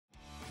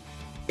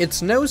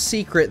It's no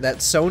secret that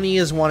Sony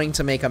is wanting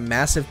to make a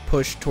massive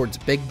push towards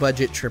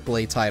big-budget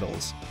AAA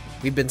titles.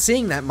 We've been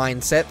seeing that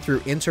mindset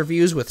through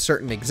interviews with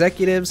certain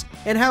executives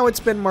and how it's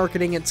been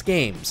marketing its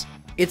games.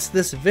 It's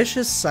this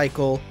vicious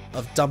cycle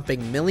of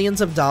dumping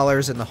millions of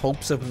dollars in the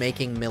hopes of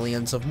making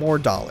millions of more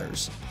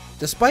dollars.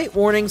 Despite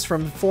warnings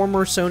from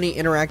former Sony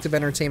Interactive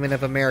Entertainment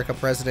of America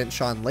president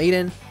Shawn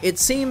Layden, it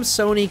seems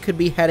Sony could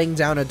be heading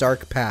down a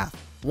dark path,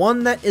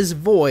 one that is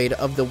void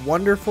of the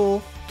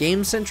wonderful,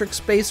 game-centric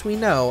space we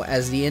know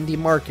as the indie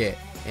market,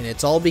 and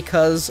it's all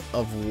because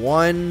of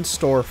one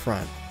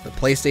storefront, the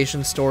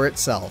PlayStation Store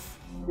itself.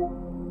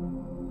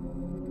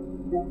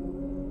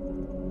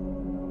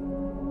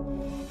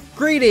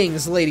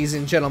 Greetings, ladies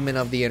and gentlemen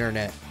of the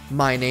internet.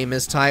 My name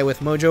is Ty with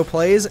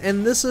MojoPlays,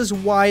 and this is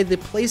why the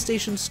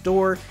PlayStation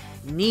Store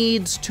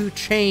needs to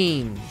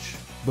change.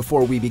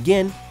 Before we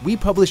begin, we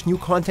publish new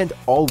content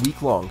all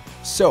week long,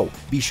 so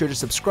be sure to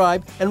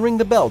subscribe and ring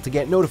the bell to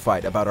get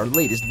notified about our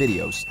latest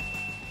videos.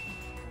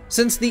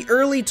 Since the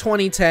early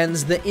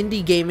 2010s, the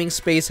indie gaming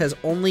space has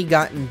only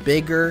gotten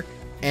bigger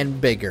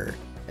and bigger.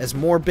 As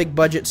more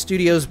big-budget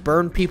studios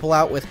burn people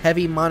out with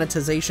heavy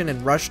monetization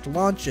and rushed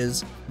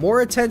launches,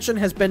 more attention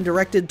has been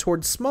directed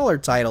towards smaller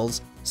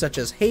titles such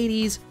as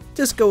Hades,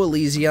 Disco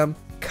Elysium,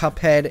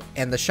 Cuphead,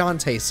 and the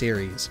Shantae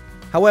series.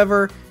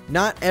 However,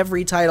 not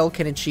every title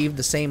can achieve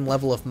the same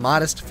level of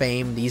modest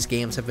fame these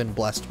games have been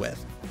blessed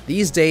with.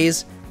 These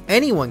days,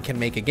 anyone can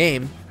make a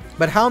game,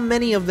 but how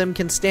many of them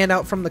can stand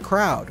out from the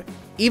crowd?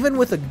 Even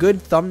with a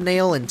good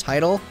thumbnail and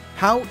title,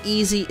 how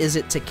easy is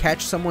it to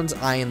catch someone's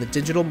eye in the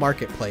digital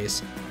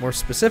marketplace, more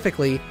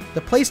specifically, the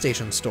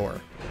PlayStation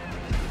Store?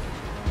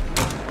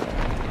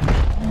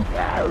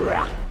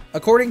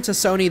 According to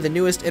Sony, the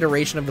newest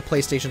iteration of the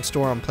PlayStation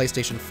Store on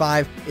PlayStation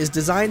 5 is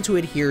designed to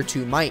adhere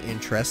to my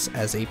interests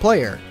as a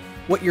player.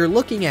 What you're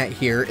looking at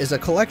here is a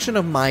collection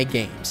of my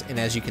games, and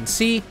as you can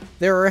see,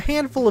 there are a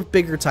handful of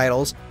bigger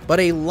titles, but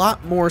a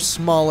lot more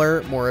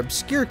smaller, more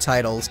obscure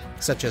titles,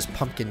 such as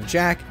Pumpkin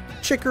Jack,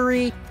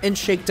 Chicory, and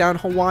Shakedown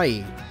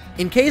Hawaii.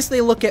 In case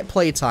they look at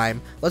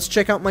playtime, let's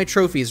check out my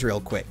trophies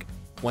real quick.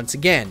 Once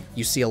again,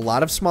 you see a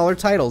lot of smaller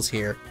titles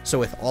here, so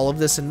with all of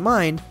this in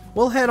mind,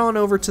 we'll head on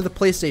over to the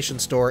PlayStation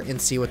Store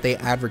and see what they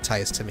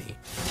advertise to me.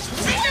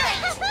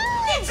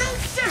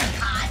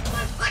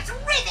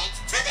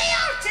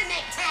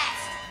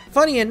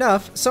 Funny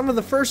enough, some of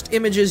the first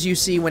images you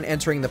see when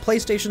entering the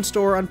PlayStation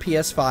Store on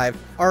PS5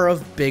 are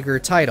of bigger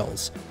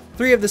titles.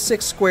 3 of the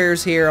 6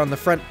 squares here on the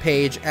front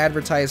page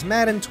advertise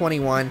Madden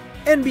 21,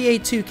 NBA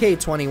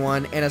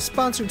 2K21, and a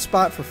sponsored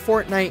spot for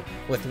Fortnite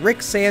with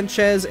Rick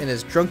Sanchez in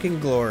his drunken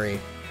glory.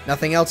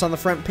 Nothing else on the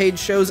front page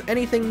shows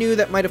anything new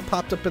that might have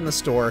popped up in the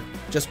store,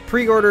 just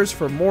pre-orders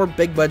for more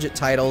big-budget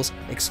titles,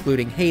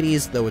 excluding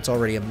Hades, though it's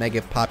already a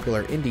mega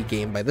popular indie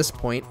game by this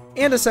point,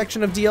 and a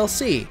section of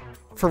DLC.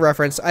 For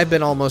reference, I've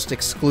been almost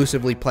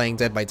exclusively playing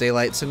Dead by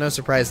Daylight, so no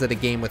surprise that a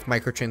game with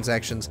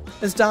microtransactions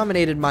has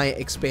dominated my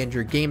Expand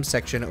Your Game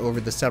section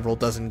over the several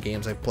dozen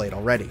games I've played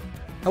already.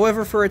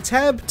 However, for a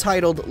tab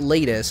titled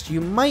Latest,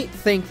 you might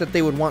think that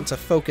they would want to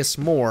focus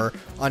more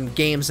on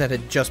games that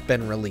had just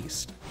been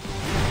released.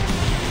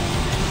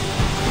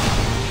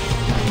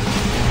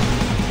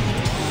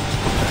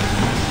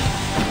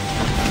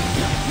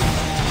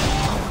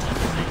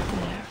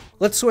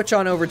 Let's switch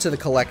on over to the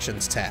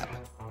Collections tab.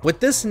 With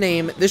this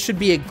name, this should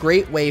be a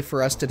great way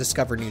for us to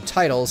discover new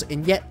titles,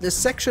 and yet this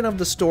section of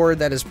the store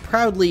that is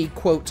proudly,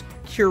 quote,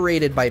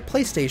 curated by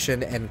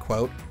PlayStation, end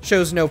quote,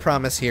 shows no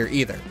promise here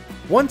either.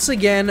 Once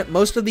again,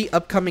 most of the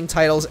upcoming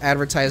titles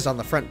advertised on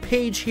the front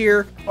page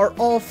here are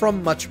all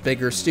from much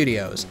bigger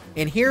studios,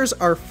 and here's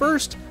our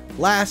first,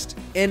 last,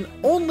 and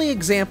only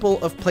example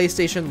of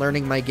PlayStation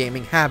learning my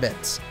gaming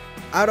habits.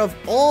 Out of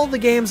all the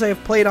games I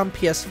have played on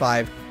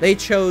PS5, they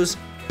chose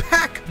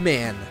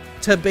Pac-Man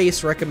to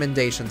base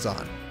recommendations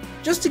on.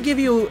 Just to give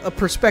you a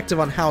perspective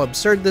on how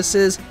absurd this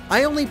is,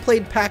 I only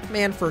played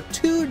Pac-Man for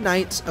 2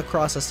 nights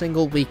across a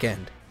single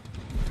weekend.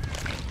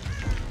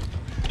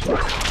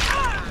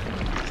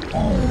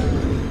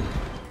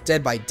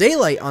 Dead by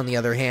Daylight, on the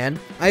other hand,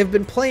 I have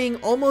been playing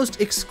almost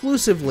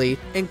exclusively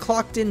and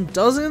clocked in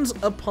dozens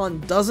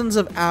upon dozens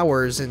of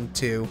hours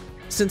into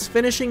since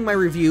finishing my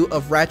review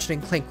of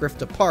Ratchet & Clank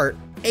Rift Apart,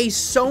 a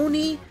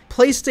Sony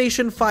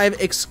PlayStation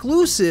 5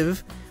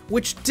 exclusive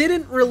which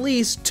didn't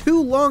release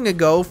too long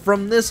ago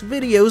from this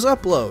video's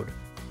upload.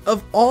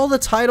 Of all the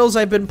titles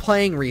I've been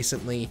playing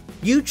recently,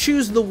 you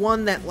choose the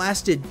one that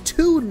lasted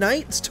 2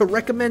 nights to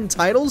recommend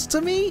titles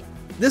to me?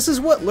 This is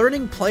what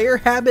learning player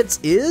habits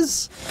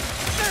is?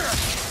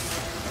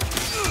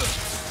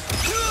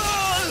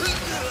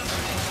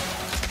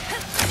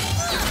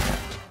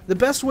 The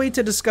best way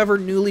to discover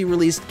newly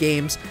released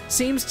games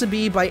seems to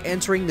be by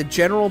entering the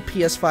general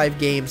PS5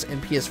 games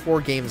and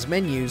PS4 games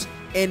menus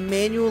and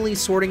manually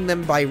sorting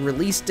them by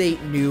release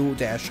date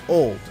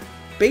new-old.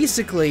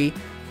 Basically,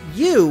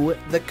 you,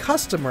 the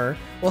customer,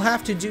 will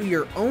have to do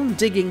your own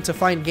digging to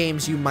find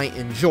games you might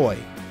enjoy,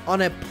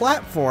 on a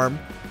platform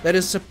that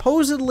is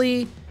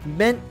supposedly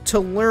meant to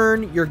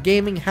learn your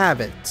gaming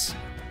habits.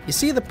 You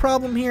see the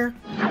problem here?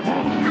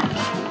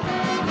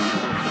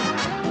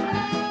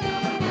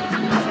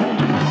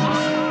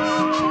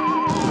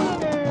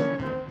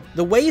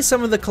 The way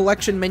some of the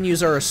collection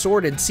menus are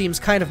assorted seems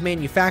kind of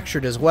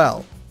manufactured as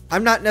well.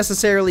 I'm not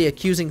necessarily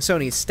accusing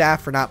Sony's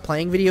staff for not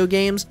playing video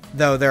games,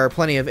 though there are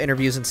plenty of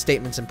interviews and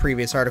statements in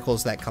previous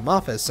articles that come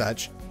off as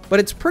such, but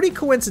it's pretty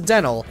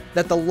coincidental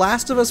that The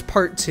Last of Us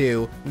Part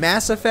 2,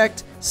 Mass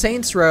Effect,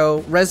 Saints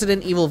Row,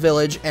 Resident Evil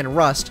Village, and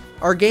Rust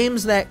are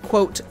games that,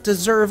 quote,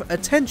 deserve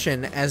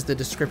attention as the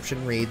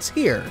description reads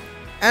here.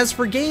 As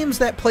for games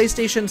that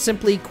PlayStation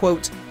simply,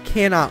 quote,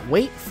 cannot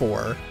wait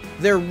for,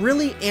 they're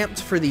really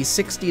amped for these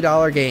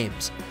 $60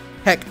 games.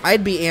 Heck,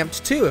 I'd be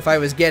amped too if I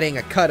was getting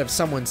a cut of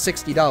someone's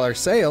 $60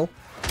 sale.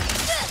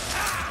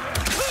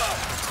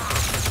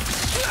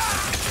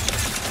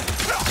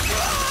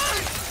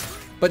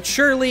 But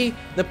surely,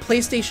 the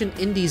PlayStation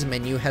Indies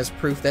menu has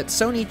proof that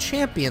Sony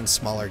champions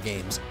smaller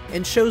games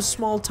and shows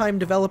small-time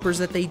developers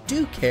that they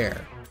do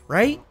care,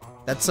 right?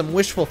 That's some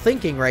wishful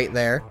thinking right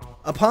there.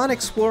 Upon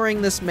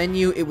exploring this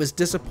menu, it was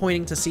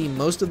disappointing to see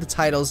most of the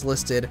titles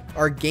listed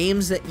are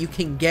games that you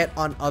can get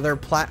on other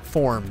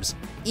platforms.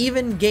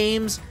 Even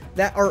games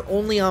that are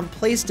only on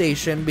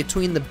PlayStation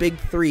between the big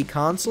three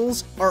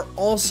consoles are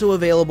also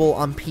available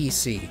on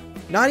PC.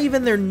 Not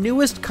even their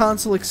newest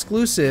console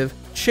exclusive,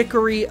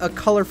 Chicory: A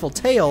Colorful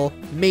Tale,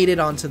 made it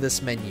onto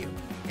this menu.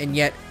 And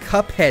yet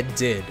Cuphead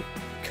did.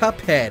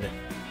 Cuphead,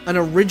 an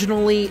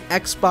originally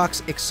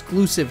Xbox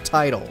exclusive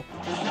title.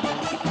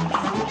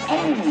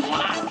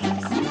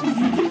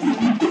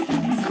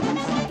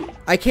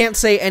 I can't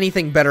say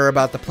anything better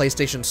about the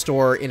PlayStation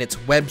Store in its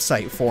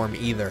website form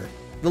either.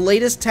 The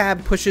latest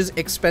tab pushes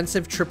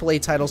expensive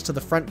AAA titles to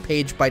the front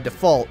page by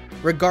default,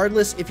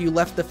 regardless if you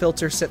left the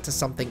filter set to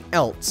something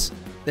else.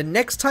 The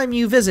next time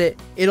you visit,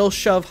 it'll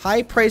shove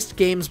high-priced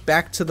games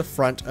back to the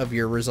front of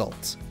your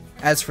results.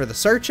 As for the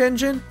search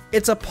engine,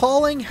 it's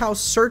appalling how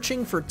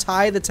searching for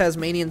Ty the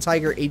Tasmanian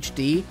Tiger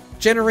HD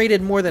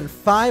generated more than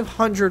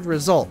 500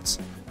 results.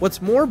 What's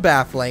more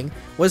baffling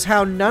was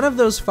how none of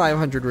those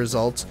 500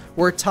 results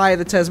were Ty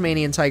the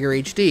Tasmanian Tiger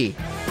HD.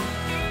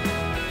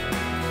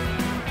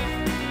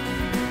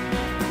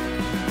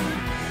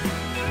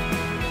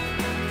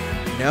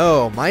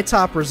 No, my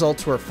top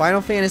results were Final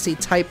Fantasy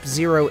Type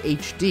 0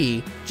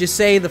 HD,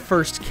 Jisei the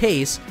First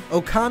Case,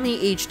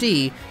 Okami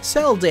HD,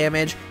 Cell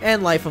Damage,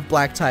 and Life of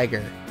Black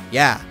Tiger.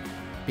 Yeah,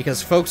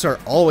 because folks are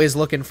always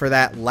looking for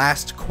that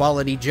last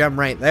quality gem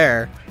right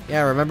there.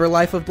 Yeah, remember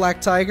Life of Black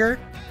Tiger?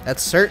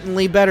 That's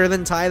certainly better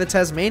than Ty the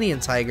Tasmanian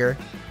Tiger.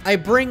 I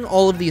bring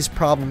all of these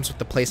problems with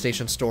the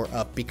PlayStation Store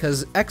up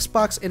because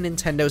Xbox and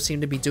Nintendo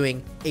seem to be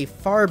doing a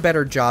far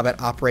better job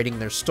at operating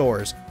their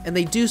stores, and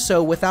they do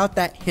so without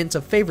that hint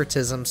of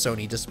favoritism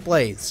Sony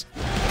displays.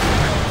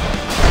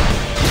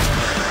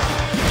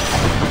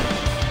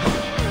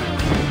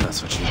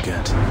 That's what you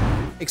get.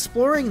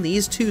 Exploring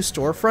these two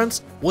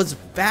storefronts was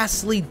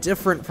vastly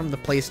different from the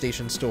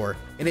PlayStation Store,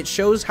 and it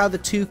shows how the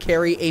two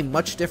carry a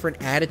much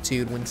different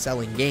attitude when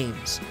selling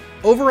games.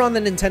 Over on the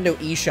Nintendo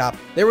eShop,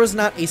 there was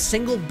not a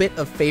single bit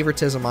of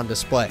favoritism on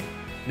display.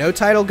 No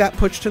title got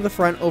pushed to the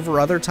front over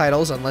other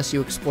titles unless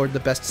you explored the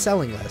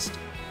best-selling list.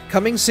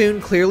 Coming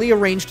soon clearly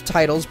arranged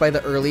titles by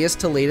the earliest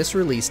to latest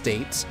release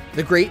dates.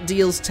 The Great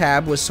Deals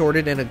tab was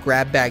sorted in a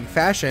grab bag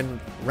fashion,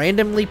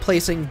 randomly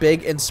placing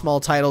big and small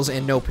titles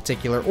in no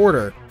particular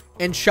order.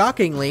 And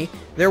shockingly,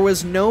 there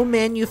was no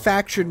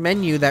manufactured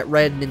menu that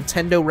read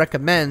Nintendo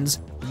recommends,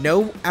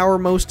 no our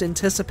most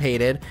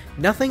anticipated,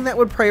 nothing that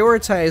would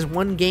prioritize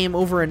one game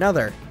over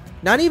another.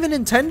 Not even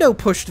Nintendo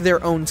pushed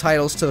their own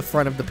titles to the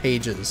front of the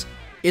pages.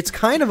 It's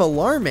kind of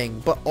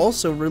alarming, but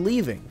also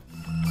relieving.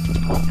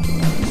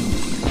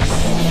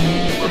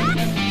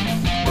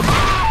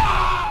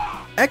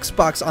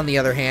 Xbox, on the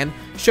other hand,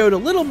 showed a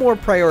little more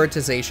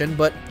prioritization,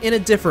 but in a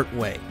different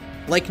way.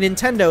 Like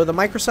Nintendo, the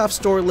Microsoft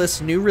Store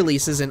lists new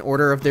releases in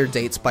order of their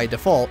dates by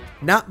default,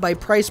 not by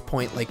price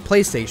point like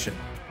PlayStation.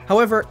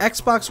 However,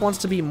 Xbox wants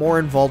to be more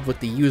involved with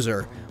the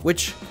user,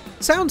 which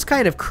sounds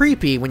kind of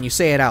creepy when you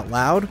say it out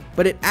loud,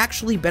 but it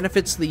actually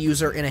benefits the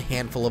user in a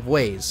handful of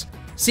ways.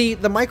 See,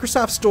 the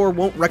Microsoft Store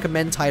won't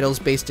recommend titles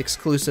based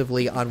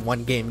exclusively on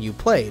one game you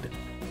played.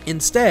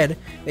 Instead,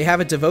 they have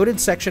a devoted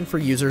section for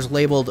users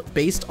labeled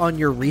based on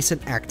your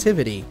recent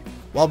activity.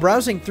 While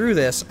browsing through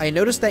this, I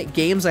noticed that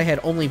games I had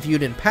only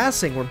viewed in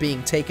passing were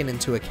being taken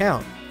into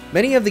account.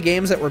 Many of the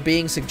games that were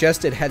being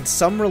suggested had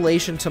some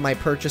relation to my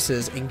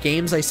purchases and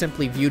games I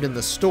simply viewed in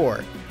the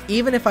store,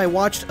 even if I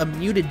watched a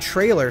muted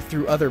trailer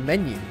through other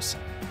menus.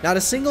 Not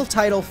a single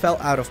title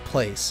felt out of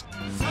place.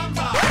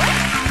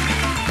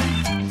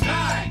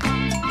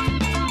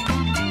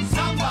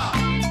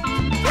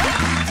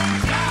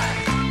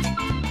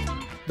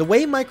 The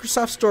way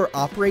Microsoft Store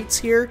operates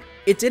here,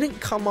 it didn't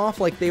come off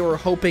like they were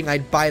hoping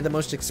I'd buy the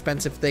most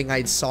expensive thing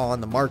I saw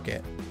on the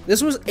market.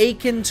 This was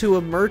akin to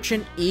a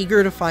merchant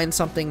eager to find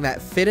something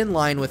that fit in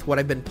line with what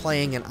I've been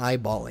playing and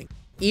eyeballing,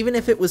 even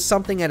if it was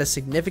something at a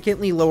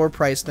significantly lower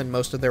price than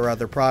most of their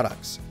other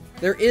products.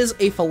 There is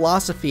a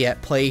philosophy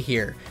at play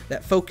here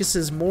that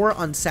focuses more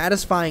on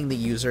satisfying the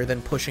user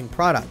than pushing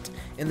product,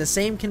 and the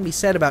same can be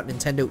said about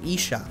Nintendo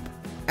eShop.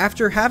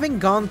 After having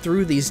gone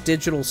through these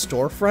digital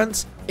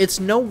storefronts, it's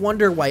no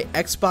wonder why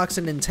Xbox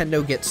and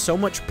Nintendo get so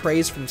much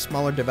praise from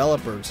smaller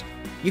developers.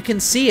 You can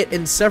see it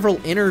in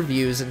several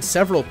interviews and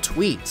several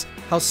tweets,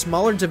 how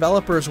smaller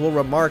developers will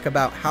remark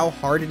about how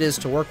hard it is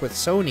to work with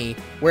Sony,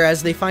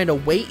 whereas they find a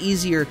way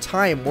easier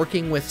time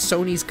working with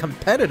Sony's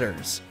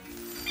competitors.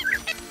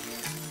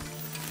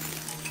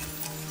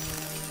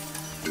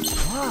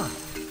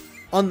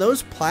 On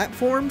those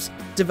platforms,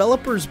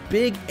 developers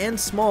big and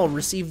small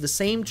receive the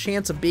same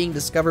chance of being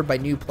discovered by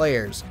new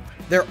players.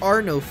 There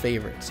are no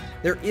favorites.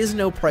 There is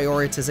no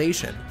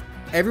prioritization.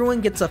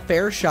 Everyone gets a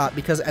fair shot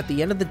because at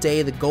the end of the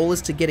day, the goal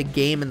is to get a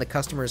game in the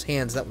customer's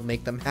hands that will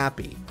make them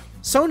happy.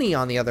 Sony,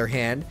 on the other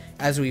hand,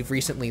 as we've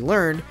recently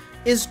learned,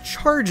 is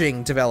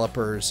charging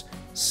developers,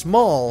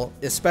 small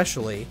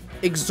especially,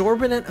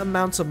 exorbitant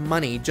amounts of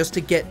money just to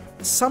get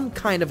some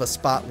kind of a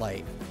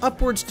spotlight.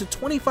 Upwards to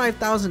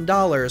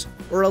 $25,000,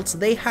 or else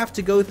they have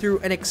to go through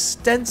an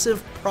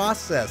extensive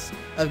process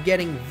of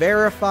getting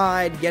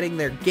verified, getting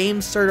their game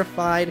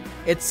certified,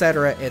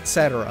 etc.,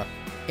 etc.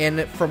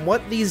 And from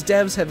what these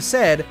devs have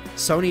said,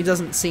 Sony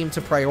doesn't seem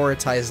to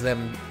prioritize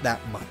them that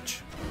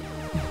much.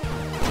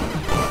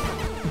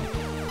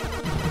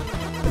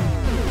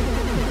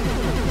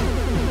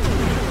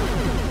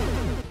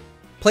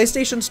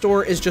 PlayStation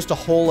Store is just a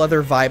whole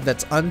other vibe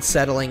that's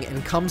unsettling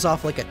and comes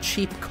off like a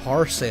cheap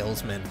car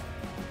salesman.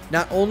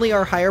 Not only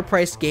are higher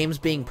priced games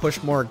being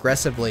pushed more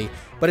aggressively,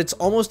 but it's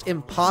almost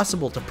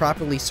impossible to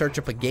properly search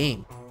up a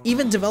game.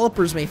 Even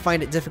developers may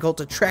find it difficult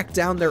to track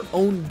down their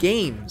own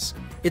games.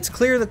 It's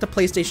clear that the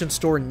PlayStation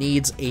Store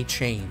needs a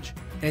change,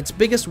 and its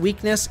biggest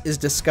weakness is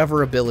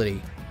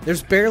discoverability.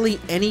 There's barely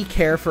any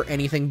care for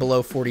anything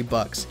below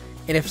 $40,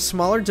 and if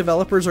smaller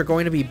developers are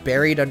going to be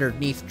buried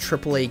underneath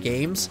AAA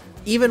games,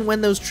 even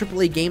when those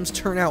AAA games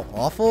turn out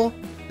awful,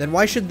 then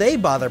why should they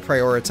bother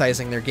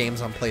prioritizing their games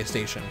on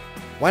PlayStation?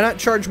 Why not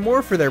charge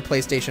more for their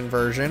PlayStation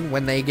version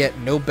when they get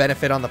no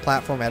benefit on the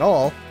platform at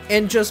all,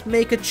 and just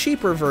make a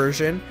cheaper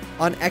version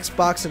on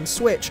Xbox and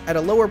Switch at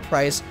a lower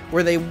price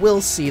where they will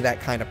see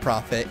that kind of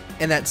profit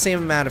and that same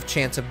amount of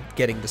chance of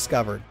getting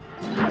discovered?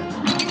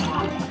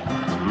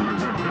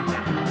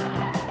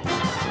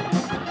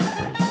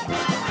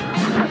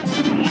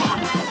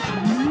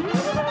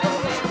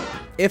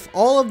 If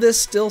all of this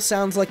still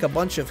sounds like a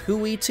bunch of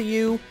hooey to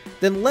you,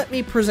 then let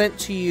me present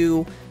to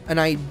you an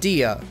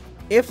idea.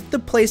 If the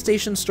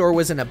PlayStation Store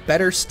was in a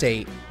better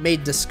state,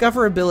 made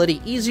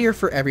discoverability easier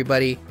for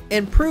everybody,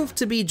 and proved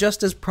to be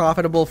just as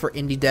profitable for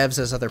indie devs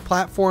as other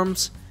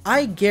platforms,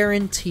 I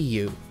guarantee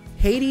you,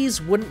 Hades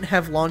wouldn't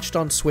have launched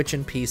on Switch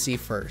and PC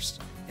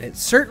first, and it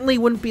certainly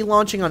wouldn't be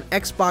launching on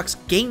Xbox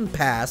Game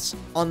Pass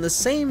on the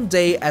same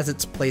day as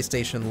its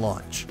PlayStation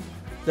launch.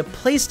 The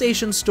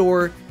PlayStation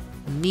Store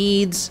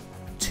needs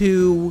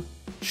to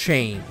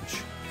change.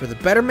 For the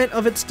betterment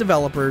of its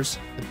developers,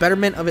 the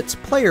betterment of its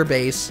player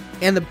base,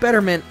 and the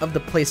betterment of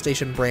the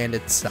PlayStation brand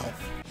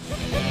itself.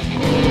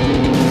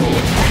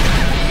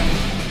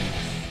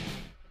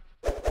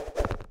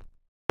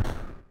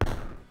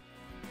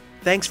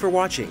 Thanks for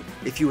watching.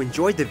 If you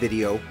enjoyed the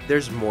video,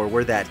 there's more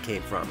where that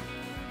came from.